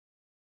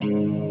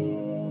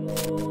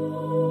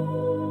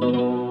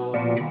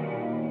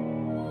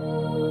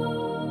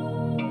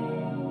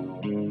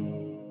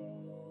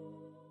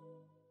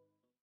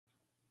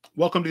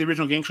Welcome to the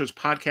Original Gangsters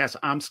podcast.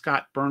 I'm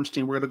Scott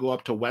Burnstein. We're going to go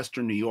up to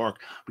Western New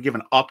York. We give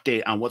an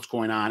update on what's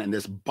going on in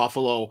this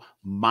Buffalo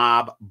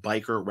mob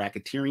biker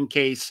racketeering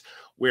case,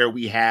 where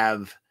we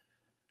have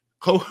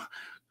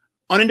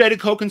unindicted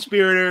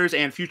co-conspirators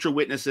and future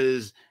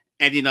witnesses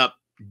ending up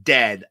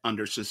dead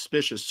under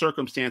suspicious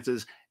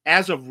circumstances.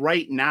 As of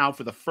right now,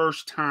 for the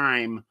first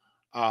time,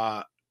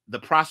 the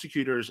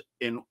prosecutors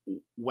in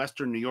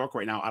Western New York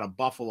right now out of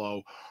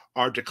Buffalo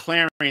are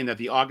declaring that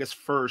the August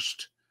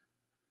 1st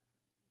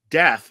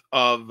death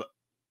of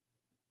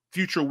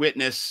future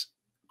witness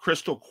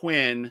Crystal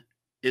Quinn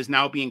is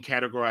now being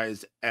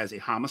categorized as a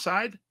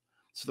homicide.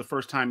 It's the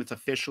first time it's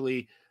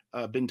officially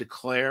been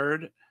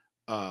declared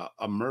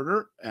a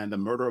murder and the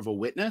murder of a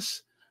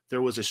witness.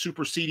 There was a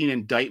superseding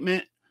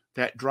indictment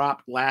that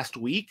dropped last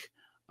week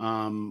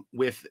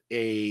with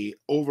a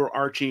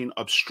overarching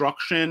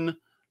obstruction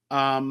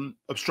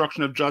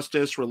of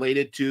justice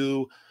related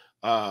to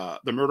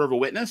the murder of a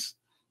witness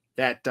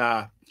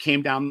that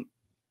came down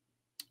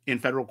in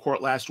federal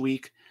court last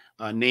week,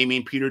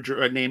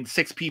 named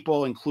 6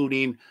 people,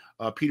 including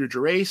Peter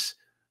Gerace,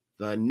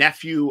 the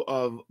nephew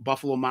of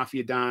Buffalo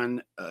Mafia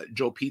Don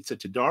Joe Pizza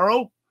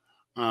Todaro,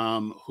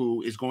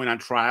 who is going on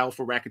trial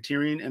for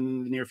racketeering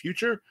in the near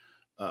future,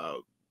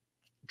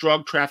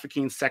 drug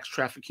trafficking, sex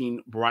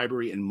trafficking,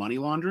 bribery, and money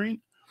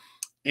laundering.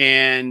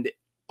 And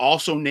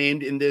also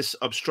named in this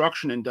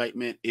obstruction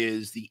indictment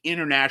is the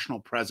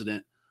international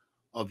president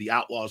of the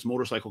Outlaws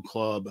Motorcycle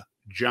Club,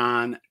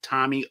 John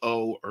Tommy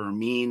O.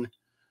 Ermine.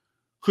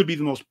 Could be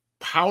the most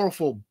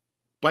powerful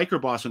biker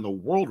boss in the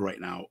world right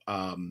now.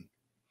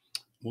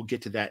 We'll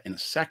get to that in a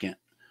second.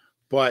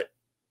 But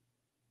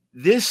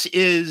this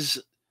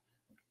is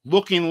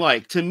looking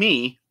like, to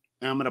me,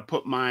 and I'm going to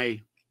put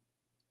my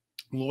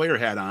lawyer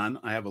hat on.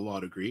 I have a law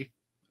degree.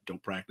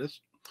 Don't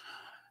practice.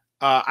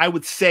 I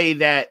would say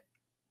that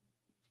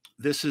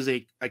this is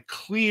a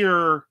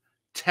clear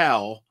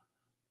tell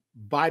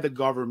by the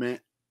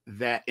government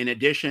that in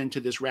addition to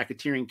this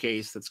racketeering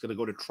case that's going to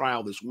go to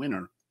trial this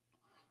winter,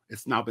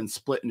 it's now been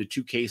split into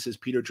 2 cases.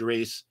 Peter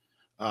Gerace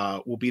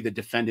will be the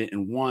defendant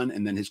in one,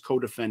 and then his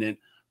co-defendant,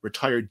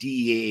 retired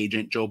DEA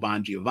agent Joe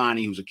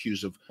Bongiovanni, who's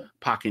accused of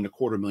pocketing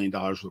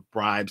 $250,000 with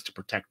bribes to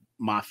protect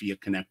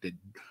mafia-connected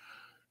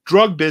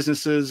drug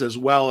businesses, as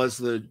well as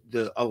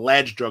the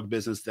alleged drug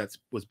business that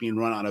was being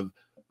run out of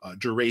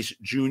Gerace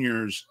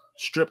Jr.'s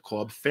strip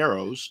club,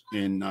 Pharaoh's,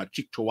 in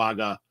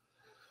Cheektowaga,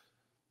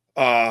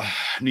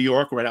 New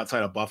York, right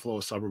outside of Buffalo,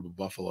 a suburb of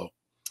Buffalo.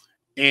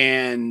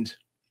 And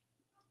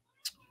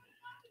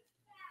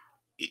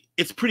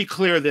it's pretty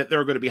clear that there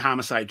are going to be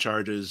homicide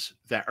charges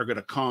that are going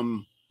to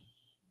come,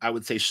 I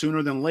would say,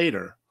 sooner than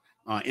later,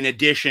 in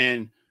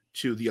addition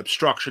to the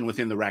obstruction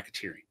within the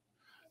racketeering.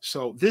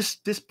 So this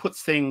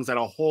puts things at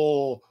it's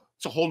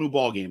a whole new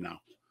ballgame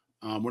now.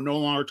 We're no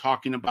longer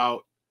talking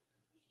about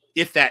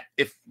if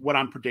what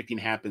I'm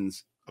predicting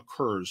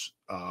occurs,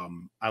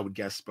 I would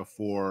guess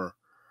before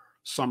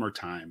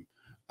summertime.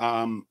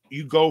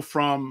 You go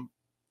from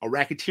a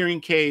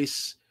racketeering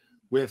case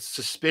with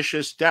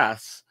suspicious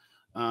deaths.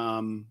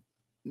 New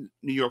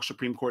York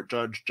Supreme Court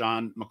Judge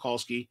John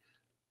Mikulski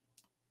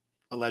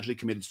allegedly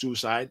committed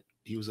suicide.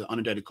 He was an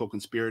unindicted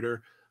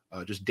co-conspirator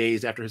just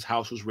days after his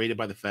house was raided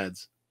by the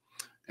feds.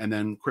 And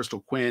then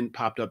Crystal Quinn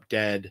popped up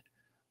dead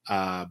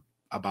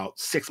about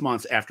 6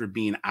 months after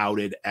being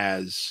outed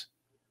as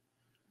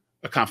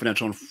a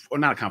confidential, or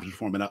not a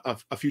confidential informant,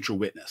 a future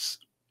witness,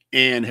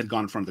 and had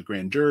gone in front of the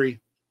grand jury.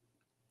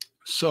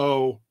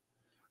 So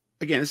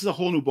again, this is a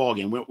whole new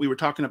ballgame. We were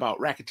talking about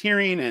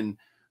racketeering, and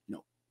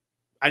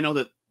I know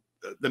that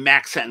the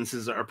max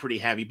sentences are pretty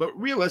heavy, but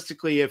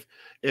realistically, if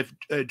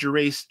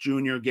Gerace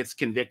Jr. gets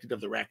convicted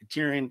of the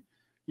racketeering,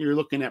 you're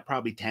looking at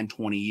probably 10,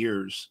 20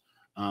 years,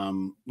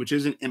 which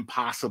isn't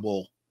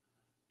impossible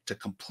to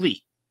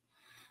complete.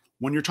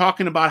 When you're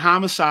talking about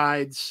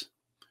homicides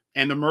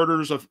and the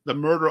murder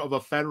of a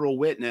federal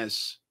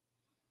witness,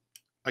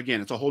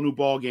 again, it's a whole new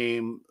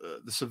ballgame.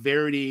 The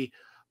severity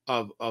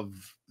of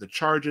the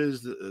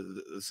charges,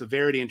 the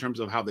severity in terms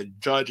of how the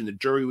judge and the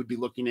jury would be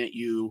looking at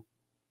you.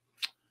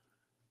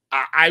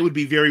 I would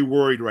be very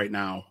worried right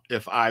now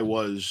if I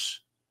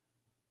was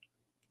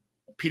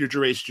Peter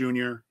Gerace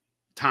Jr.,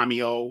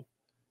 Tommy O,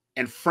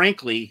 and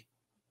frankly,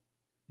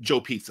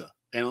 Joe Pizza.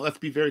 And let's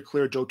be very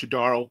clear, Joe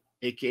Todaro,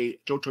 a.k.a.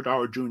 Joe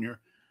Todaro Jr.,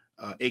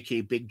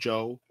 a.k.a. Big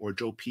Joe or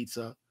Joe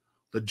Pizza,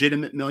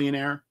 legitimate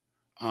millionaire,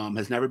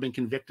 has never been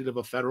convicted of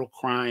a federal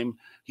crime.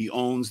 He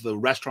owns the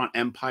restaurant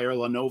empire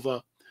La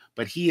Nova,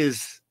 but he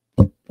is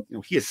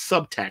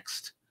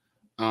subtext,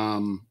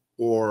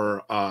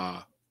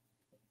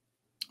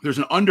 there's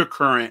an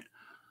undercurrent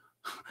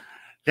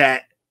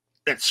that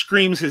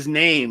screams his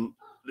name,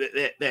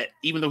 that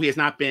even though he has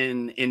not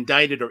been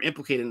indicted or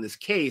implicated in this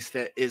case,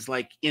 that is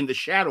like in the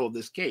shadow of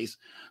this case,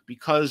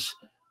 because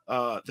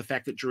the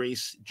fact that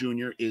Gerace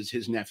Jr. is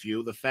his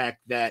nephew, the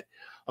fact that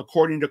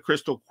according to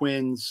Crystal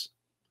Quinn's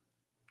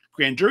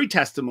grand jury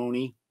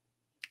testimony,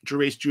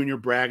 Gerace Jr.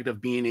 bragged of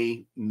being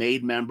a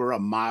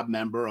mob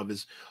member of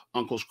his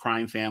uncle's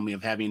crime family,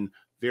 of having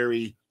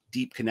very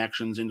deep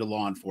connections into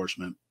law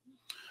enforcement.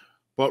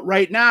 But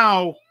right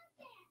now,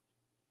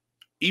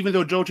 even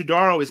though Joe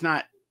Todaro is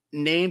not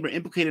named or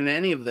implicated in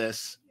any of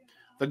this,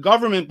 the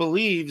government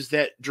believes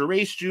that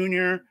Gerace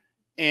Jr.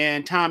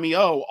 and Tommy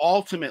O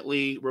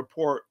ultimately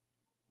report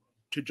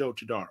to Joe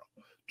Todaro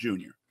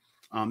Jr.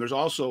 There's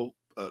also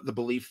the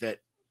belief that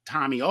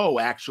Tommy O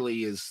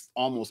actually is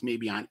almost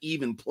maybe on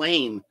even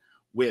plane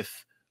with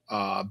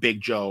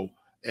Big Joe,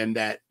 and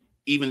that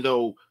even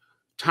though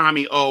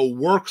Tommy O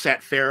works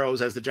at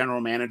Pharaoh's as the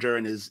general manager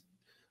and is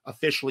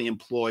officially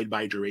employed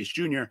by Gerace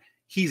Jr.,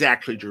 he's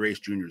actually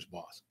Gerace Jr.'s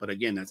boss. But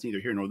again, that's neither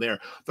here nor there.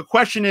 The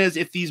question is,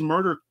 if these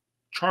murder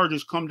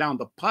charges come down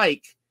the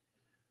pike,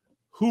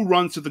 who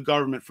runs to the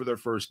government for their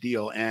first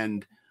deal?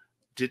 And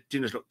to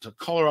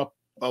color up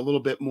a little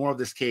bit more of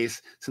this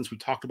case, since we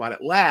talked about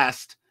it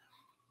last,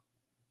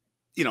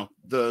 you know,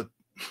 the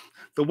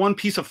one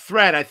piece of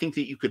thread I think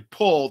that you could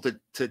pull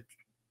to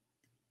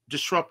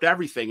disrupt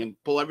everything and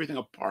pull everything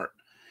apart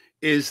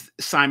is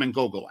Simon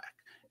Gogolak.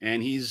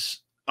 And he's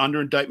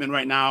under indictment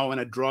right now in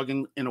a drug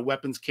and in a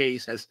weapons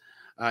case.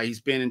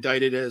 He's been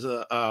indicted as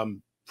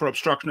for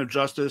obstruction of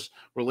justice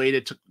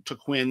related to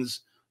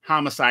Quinn's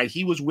homicide.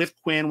 He was with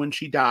Quinn when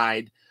she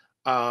died,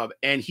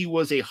 and he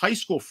was a high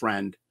school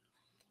friend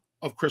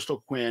of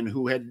Crystal Quinn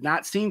who had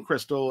not seen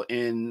Crystal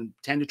in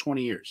 10 to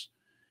 20 years.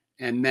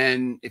 And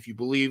then, if you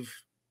believe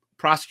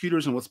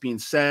prosecutors and what's being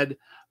said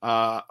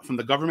from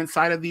the government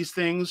side of these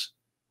things,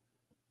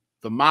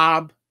 the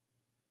mob,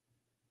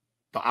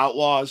 the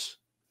outlaws,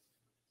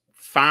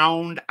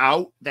 found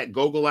out that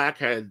Gogolak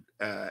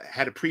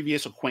had a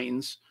previous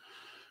acquaintance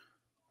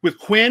with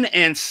Quinn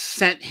and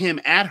sent him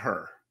at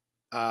her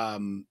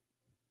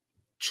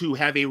to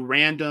have a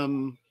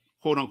random,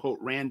 quote unquote,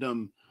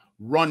 random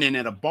run-in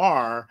at a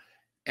bar,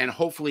 and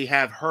hopefully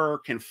have her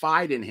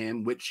confide in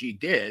him, which she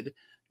did,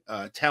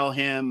 tell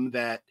him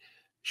that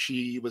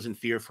she was in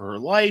fear for her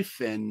life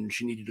and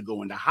she needed to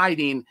go into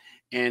hiding.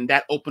 And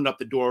that opened up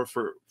the door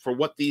for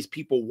what these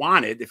people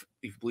wanted, if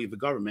you believe the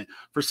government,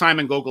 for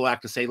Simon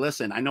Gogolak to say,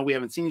 listen, I know we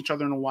haven't seen each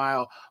other in a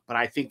while, but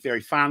I think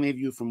very fondly of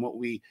you from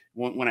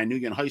when I knew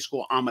you in high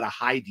school. I'm going to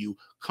hide you.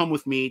 Come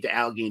with me to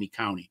Allegheny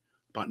County,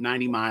 about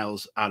 90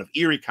 miles out of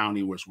Erie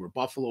County, where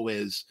Buffalo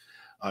is.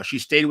 She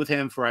stayed with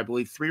him for, I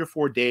believe, 3 or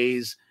 4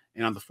 days.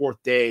 And on the 4th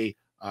day,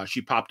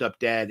 she popped up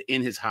dead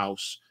in his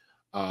house.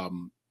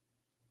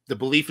 The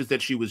belief is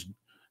that she was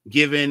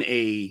given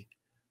a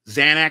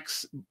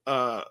Xanax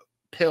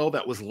pill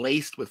that was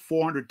laced with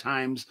 400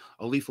 times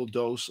a lethal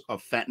dose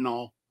of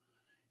fentanyl.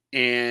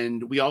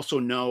 And we also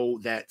know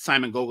that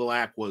Simon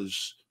Gogolak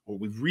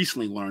we've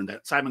recently learned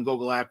that Simon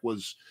Gogolak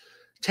was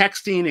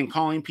texting and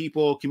calling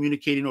people,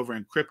 communicating over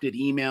encrypted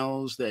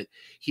emails, that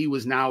he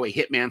was now a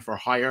hitman for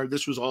hire.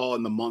 This was all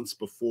in the months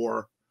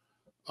before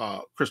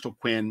Crystal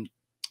Quinn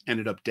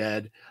ended up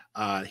dead.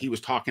 He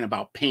was talking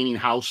about painting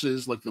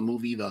houses, like the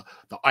movie The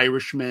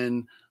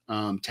Irishman,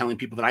 telling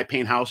people that I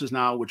paint houses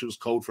now, which was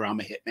code for I'm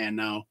a hitman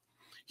now.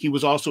 He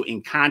was also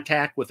in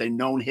contact with a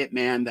known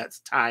hitman that's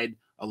tied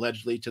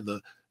allegedly to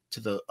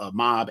the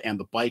mob and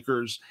the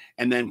bikers.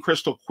 And then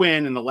Crystal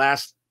Quinn, in the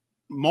last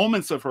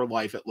moments of her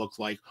life, it looks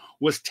like,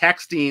 was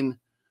texting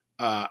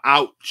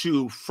out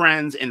to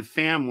friends and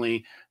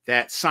family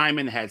that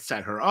Simon had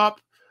set her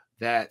up,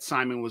 that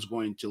Simon was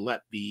going to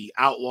let the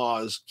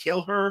outlaws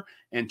kill her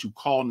and to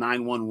call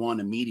 911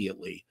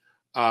 immediately.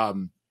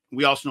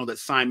 We also know that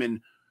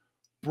Simon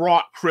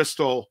brought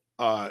Crystal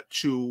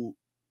to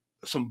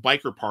some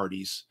biker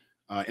parties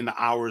in the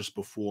hours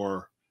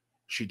before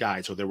she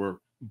died. So there were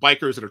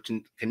bikers that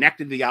are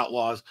connected to the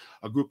outlaws,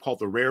 a group called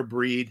the Rare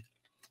Breed,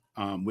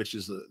 which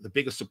is the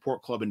biggest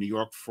support club in New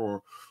York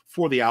for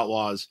the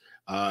outlaws.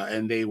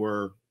 And they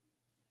were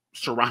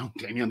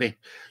surrounding,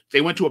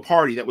 they went to a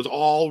party that was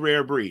all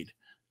Rare Breed.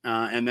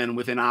 And then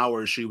within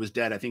hours, she was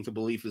dead. I think the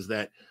belief is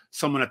that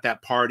someone at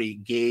that party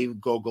gave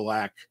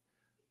Gogolak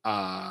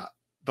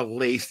the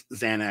laced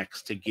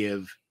Xanax to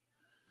give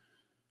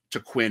to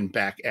Quinn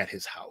back at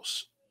his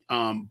house.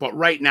 But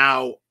right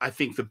now, I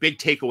think the big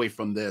takeaway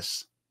from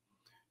this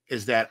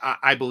is that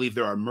I believe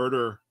there are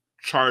murder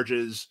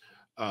charges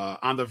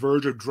on the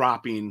verge of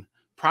dropping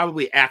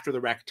probably after the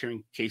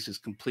racketeering case is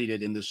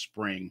completed in the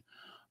spring.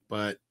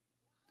 But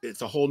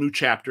it's a whole new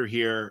chapter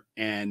here.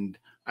 And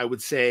I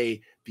would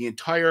say the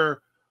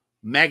entire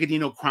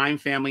Magadino crime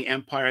family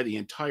empire, the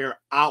entire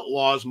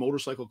Outlaws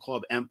Motorcycle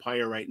Club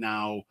empire right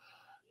now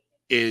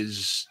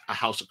is a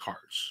house of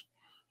cards.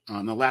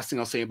 The last thing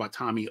I'll say about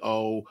Tommy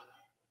O,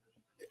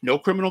 no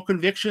criminal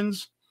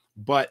convictions,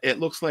 but it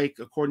looks like,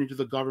 according to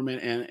the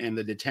government and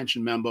the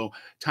detention memo,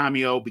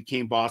 Tommy O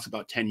became boss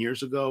about 10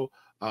 years ago.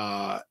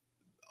 A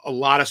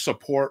lot of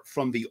support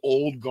from the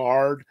old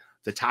guard,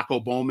 the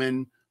Taco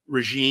Bowman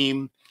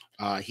regime.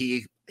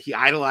 He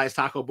idolized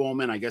Taco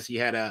Bowman. I guess he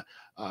had a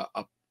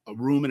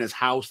room in his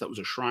house that was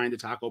a shrine to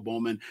Taco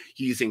Bowman.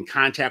 He's in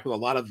contact with a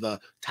lot of the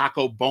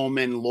Taco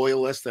Bowman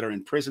loyalists that are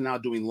in prison now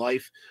doing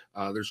life.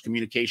 There's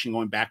communication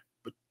going back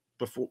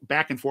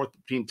and forth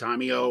between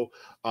Tommy O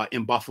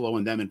in Buffalo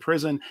and them in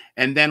prison.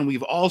 And then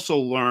we've also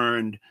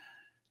learned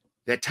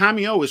that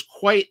Tommy O is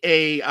quite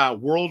a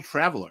world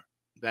traveler.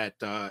 That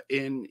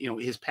in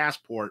his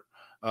passport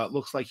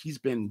looks like he's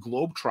been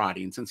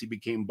globetrotting since he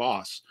became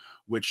boss,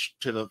 which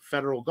to the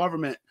federal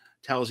government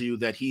tells you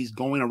that he's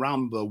going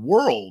around the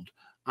world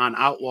on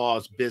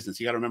Outlaws business.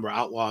 You got to remember,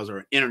 Outlaws are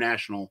an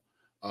international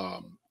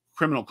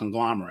criminal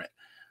conglomerate.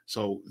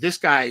 So this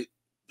guy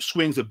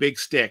swings a big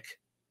stick,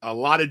 a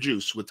lot of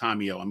juice with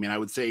Tommy O. I mean, I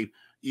would say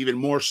even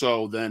more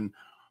so than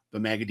the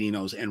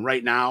Magadinos. And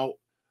right now,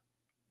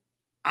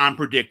 I'm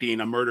predicting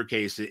a murder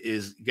case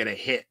is going to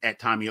hit at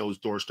Tommy O's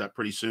doorstep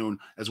pretty soon,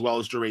 as well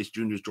as Durace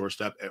Jr.'s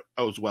doorstep,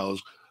 as well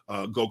as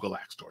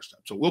Gogolak's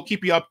doorstep. So we'll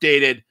keep you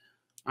updated.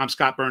 I'm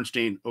Scott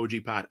Burnstein,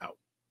 OG Pod out.